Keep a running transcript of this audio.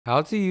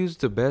How to use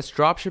the best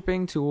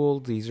dropshipping tool,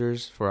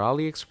 DSers, for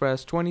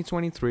AliExpress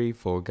 2023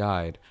 full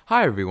guide.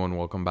 Hi everyone,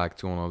 welcome back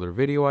to another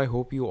video. I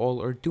hope you all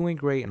are doing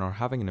great and are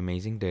having an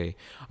amazing day.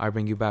 I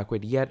bring you back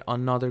with yet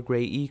another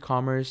great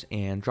e-commerce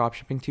and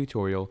dropshipping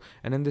tutorial.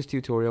 And in this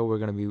tutorial, we're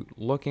going to be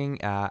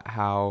looking at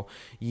how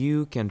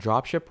you can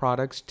dropship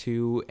products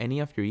to any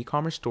of your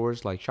e-commerce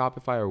stores like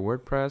Shopify or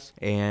WordPress.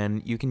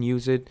 And you can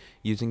use it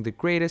using the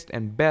greatest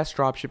and best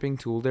dropshipping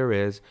tool there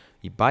is,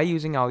 by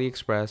using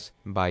AliExpress,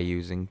 by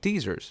using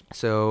DSers.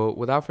 So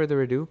without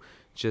further ado,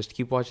 just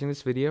keep watching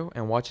this video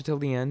and watch it till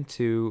the end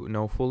to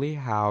know fully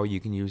how you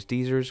can use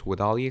DSers with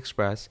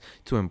AliExpress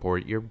to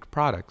import your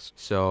products.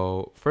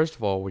 So first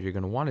of all, what you're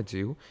going to want to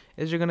do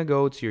is you're going to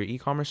go to your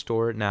e-commerce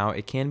store. Now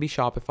it can be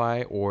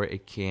Shopify or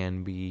it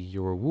can be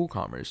your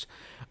WooCommerce.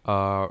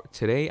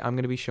 Today I'm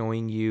going to be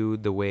showing you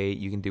the way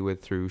you can do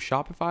it through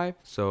Shopify.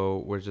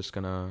 So we're just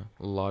going to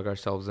log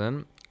ourselves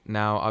in.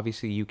 Now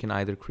obviously you can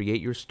either create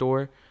your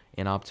store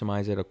and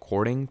optimize it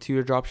according to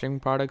your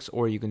dropshipping products,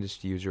 or you can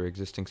just use your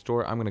existing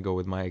store. I'm going to go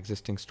with my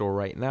existing store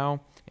right now,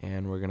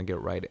 and we're going to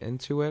get right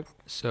into it.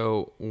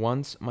 So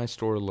once my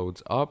store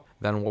loads up,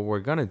 then what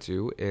we're going to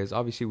do is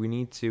obviously we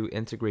need to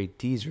integrate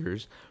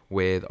DSers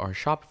with our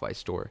Shopify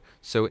store.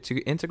 So to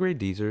integrate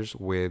DSers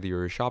with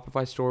your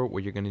Shopify store,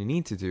 what you're going to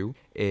need to do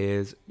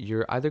is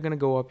you're either going to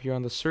go up here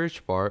on the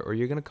search bar, or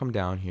you're going to come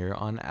down here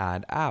on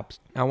add apps.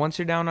 Now once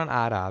you're down on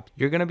add apps,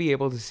 you're going to be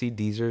able to see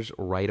DSers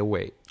right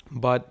away.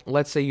 But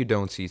let's say you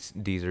don't see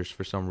DSers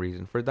for some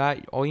reason. For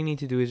that, all you need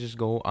to do is just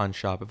go on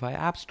Shopify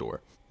App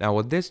Store. Now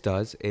what this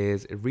does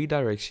is it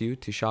redirects you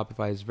to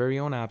Shopify's very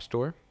own App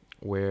Store,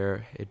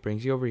 where it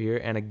brings you over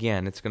here. And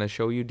again, it's going to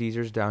show you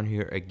DSers down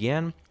here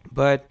again.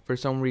 But for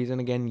some reason,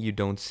 again, you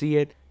don't see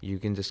it. You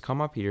can just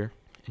come up here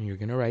and you're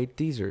going to write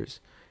DSers.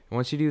 And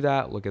once you do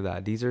that, look at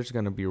that. DSers is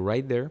going to be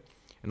right there.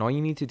 And all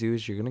you need to do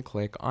is you're going to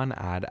click on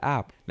add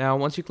app. Now,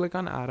 once you click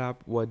on add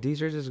app, what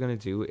DSers is going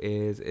to do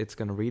is it's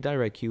going to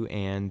redirect you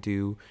and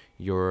do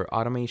your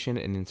automation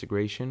and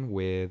integration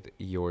with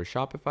your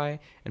Shopify.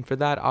 And for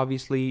that,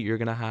 obviously, you're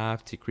going to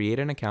have to create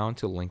an account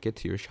to link it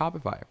to your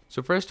Shopify.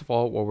 So first of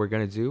all, what we're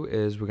going to do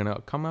is we're going to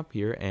come up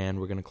here and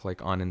we're going to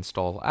click on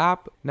install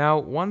app. Now,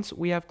 once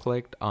we have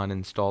clicked on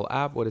install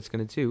app, what it's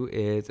going to do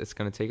is it's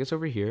going to take us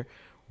over here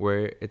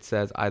where it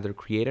says either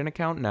create an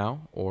account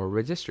now or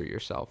register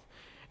yourself.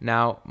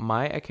 Now,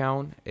 my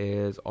account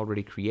is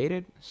already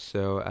created.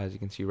 So as you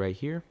can see right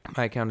here,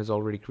 my account is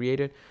already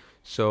created.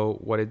 So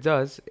what it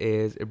does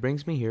is it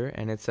brings me here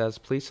and it says,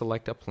 please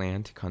select a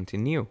plan to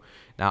continue.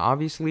 Now,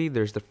 obviously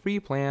there's the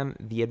free plan,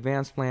 the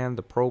advanced plan,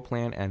 the pro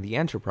plan, and the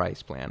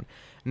enterprise plan.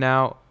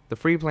 Now, the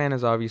free plan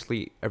is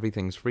obviously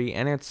everything's free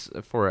and it's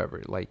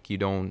forever. Like you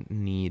don't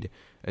need,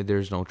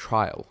 there's no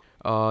trial.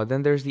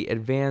 Then there's the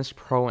advanced,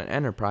 pro, and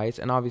enterprise,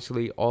 and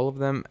obviously all of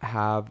them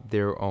have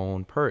their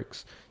own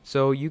perks.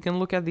 So you can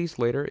look at these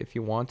later if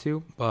you want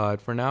to, but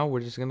for now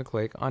we're just going to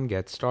click on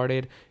get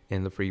started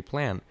in the free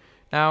plan.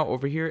 Now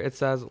over here it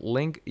says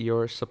link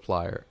your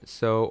supplier.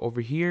 So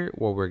over here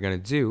what we're going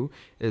to do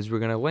is we're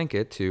going to link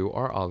it to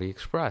our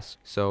AliExpress.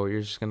 So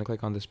you're just going to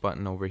click on this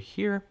button over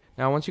here.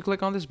 Now, once you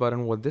click on this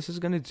button, what this is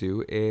going to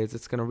do is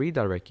it's going to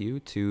redirect you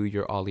to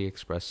your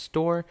AliExpress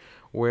store,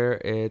 where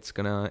it's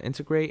going to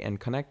integrate and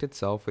connect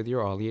itself with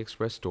your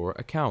AliExpress store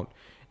account.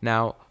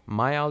 Now,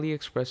 my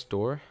AliExpress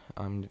store,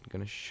 I'm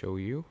going to show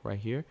you right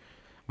here.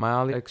 My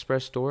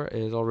AliExpress store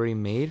is already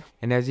made,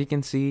 and as you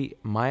can see,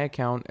 my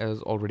account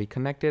is already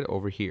connected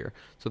over here.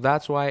 So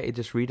that's why it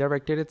just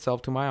redirected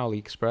itself to my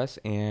AliExpress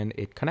and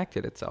it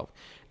connected itself.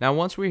 Now,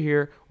 once we're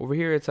here, over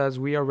here it says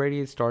we are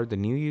ready to start the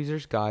new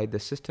user's guide. The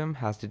system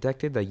has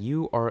detected that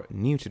you are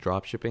new to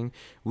dropshipping.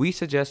 We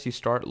suggest you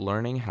start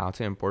learning how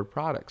to import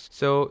products.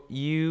 So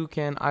you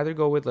can either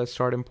go with let's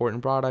start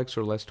importing products,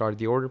 or let's start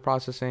the order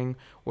processing,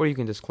 or you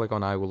can just click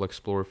on I will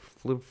explore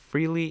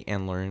freely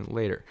and learn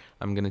later.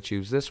 I'm going to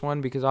choose this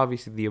one because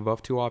obviously the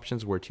above two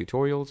options were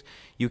tutorials.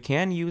 You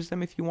can use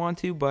them if you want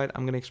to, but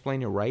I'm going to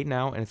explain it right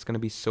now and it's going to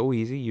be so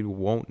easy you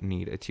won't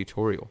need a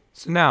tutorial.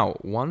 So now,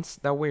 once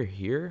that we're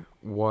here,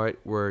 what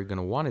we're going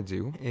to want to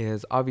do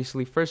is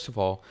obviously, first of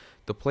all,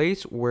 the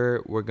place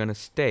where we're going to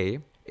stay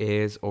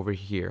is over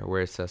here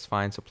where it says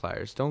find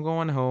suppliers. Don't go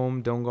on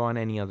home, don't go on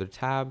any other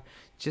tab,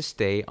 just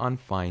stay on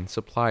find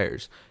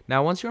suppliers.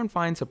 Now once you're on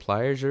find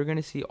suppliers, you're going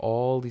to see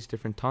all these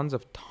different tons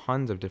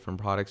of different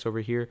products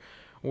over here,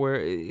 where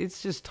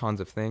it's just tons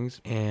of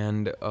things.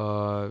 And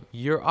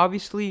you're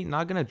obviously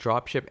not going to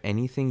drop ship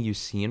anything you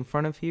see in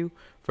front of you.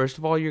 First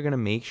of all, you're going to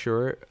make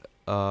sure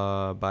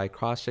by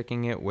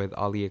cross-checking it with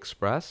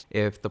AliExpress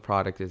if the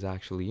product is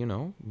actually,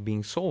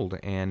 being sold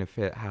and if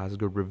it has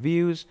good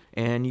reviews.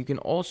 And you can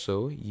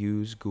also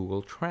use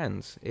Google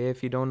Trends.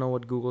 If you don't know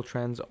what Google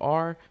Trends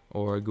are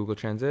or Google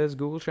Trends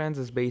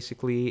is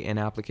basically an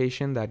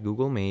application that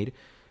Google made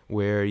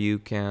where you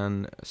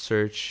can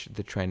search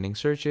the trending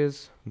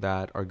searches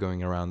that are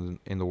going around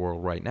in the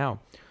world right now.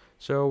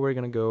 So we're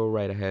going to go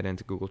right ahead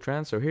into Google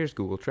Trends. So here's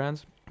Google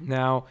Trends.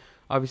 Now,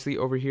 obviously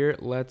over here,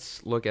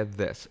 let's look at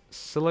this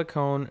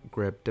silicone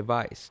grip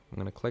device. I'm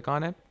going to click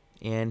on it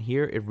and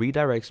here it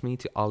redirects me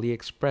to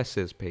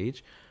AliExpress's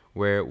page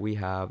where we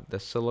have the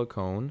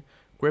silicone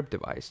grip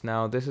device.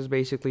 Now this is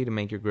basically to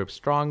make your grip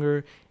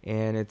stronger,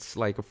 and it's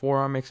like a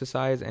forearm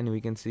exercise, and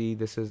we can see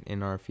this is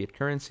in our fiat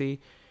currency,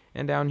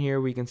 and down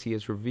here we can see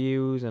its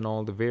reviews and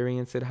all the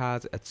variants it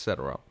has,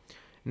 etc.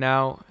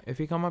 Now if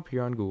we come up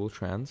here on Google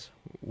Trends,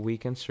 we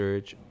can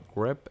search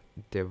grip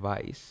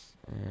device,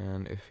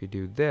 and if we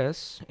do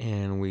this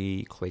and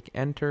we click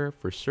enter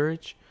for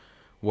search,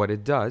 what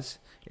it does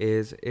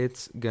is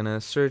it's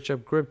gonna search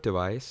up grip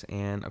device,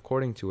 and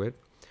according to it,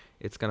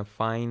 it's gonna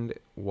find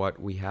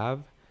what we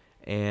have.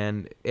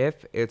 And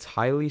if it's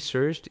highly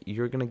searched,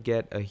 you're gonna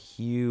get a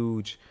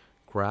huge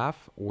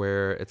graph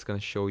where it's gonna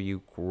show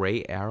you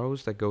gray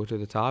arrows that go to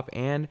the top.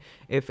 And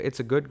if it's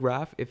a good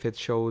graph, if it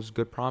shows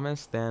good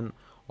promise, then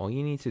all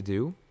you need to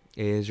do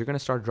is you're gonna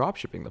start drop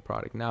shipping the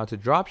product. Now to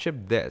drop ship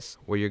this,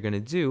 what you're gonna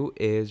do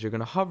is you're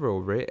gonna hover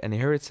over it, and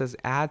here it says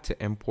add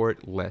to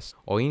import list.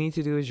 All you need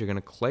to do is you're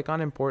gonna click on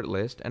import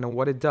list, and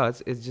what it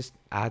does is just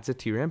adds it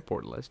to your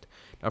import list.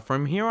 Now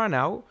from here on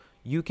out,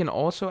 you can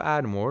also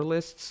add more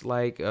lists,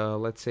 like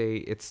let's say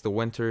it's the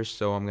winter,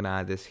 so I'm gonna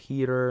add this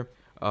heater.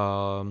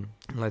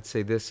 Let's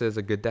say this is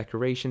a good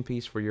decoration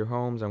piece for your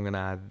homes, I'm gonna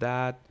add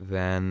that.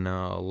 Then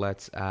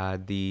let's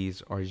add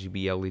these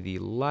RGB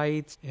LED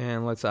lights,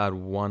 and let's add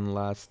one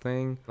last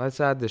thing. Let's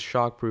add the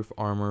shockproof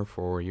armor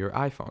for your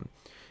iPhone.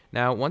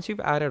 Now once you've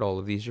added all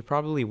of these, you're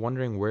probably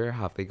wondering where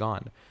have they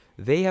gone.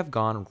 They have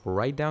gone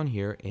right down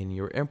here in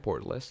your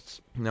import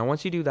lists. Now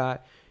once you do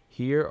that,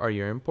 here are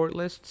your import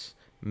lists.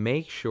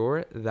 Make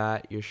sure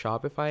that your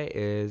Shopify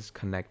is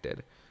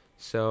connected.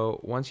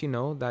 So once you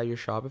know that your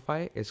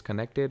Shopify is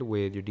connected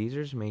with your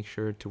DSers, make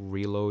sure to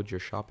reload your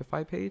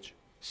Shopify page.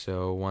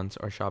 So once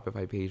our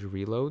Shopify page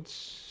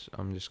reloads,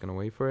 I'm just gonna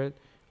wait for it.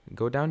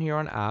 Go down here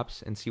on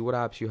apps and see what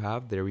apps you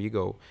have. There you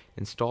go.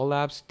 Install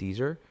apps,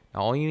 DSer.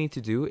 Now all you need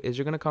to do is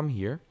you're gonna come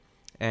here,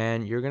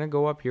 and you're gonna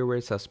go up here where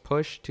it says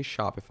push to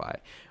Shopify.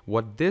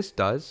 What this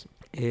does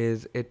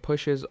is it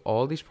pushes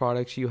all these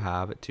products you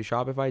have to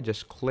Shopify.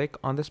 Just click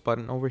on this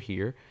button over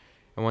here,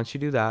 and once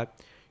you do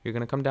that, you're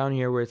gonna come down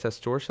here where it says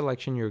store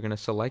selection. You're gonna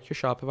select your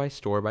Shopify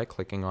store by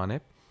clicking on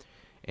it,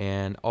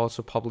 and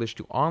also publish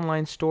to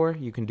online store.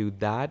 You can do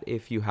that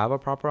if you have a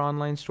proper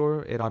online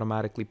store. It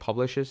automatically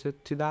publishes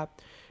it to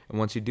that, and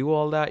once you do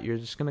all that, you're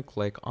just gonna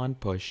click on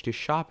push to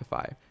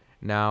Shopify.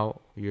 Now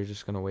you're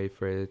just gonna wait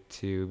for it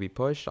to be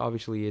pushed.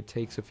 Obviously it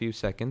takes a few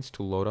seconds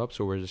to load up,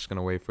 so we're just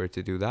gonna wait for it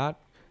to do that.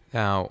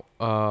 Now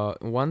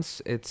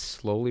once it's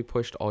slowly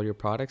pushed all your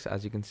products,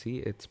 as you can see,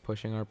 it's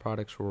pushing our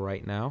products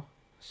right now.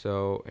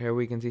 So here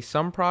we can see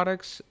some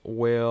products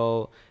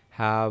will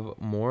have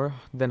more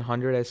than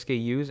 100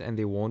 SKUs and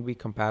they won't be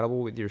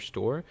compatible with your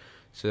store.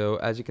 So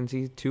as you can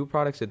see, 2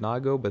 products did not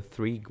go, but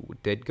 3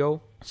 did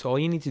go. So all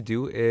you need to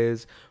do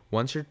is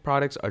once your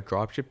products are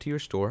drop shipped to your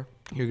store,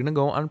 you're gonna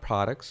go on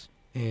products,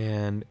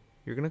 and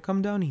you're gonna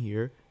come down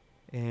here,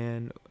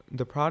 and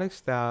the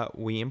products that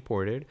we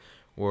imported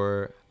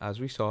were, as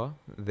we saw,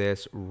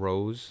 this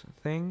rose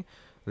thing,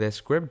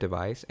 this grip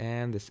device,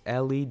 and this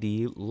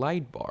LED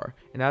light bar.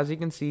 And as you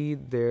can see,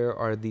 there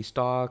are these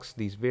stocks,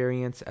 these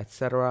variants,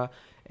 etc.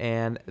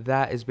 And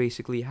that is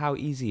basically how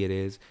easy it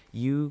is.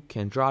 You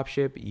can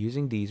dropship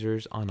using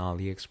DSers on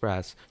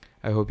AliExpress.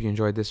 I hope you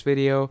enjoyed this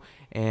video,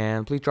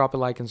 and please drop a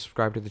like and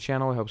subscribe to the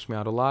channel. It helps me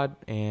out a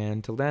lot.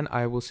 And till then,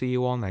 I will see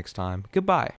you all next time. Goodbye.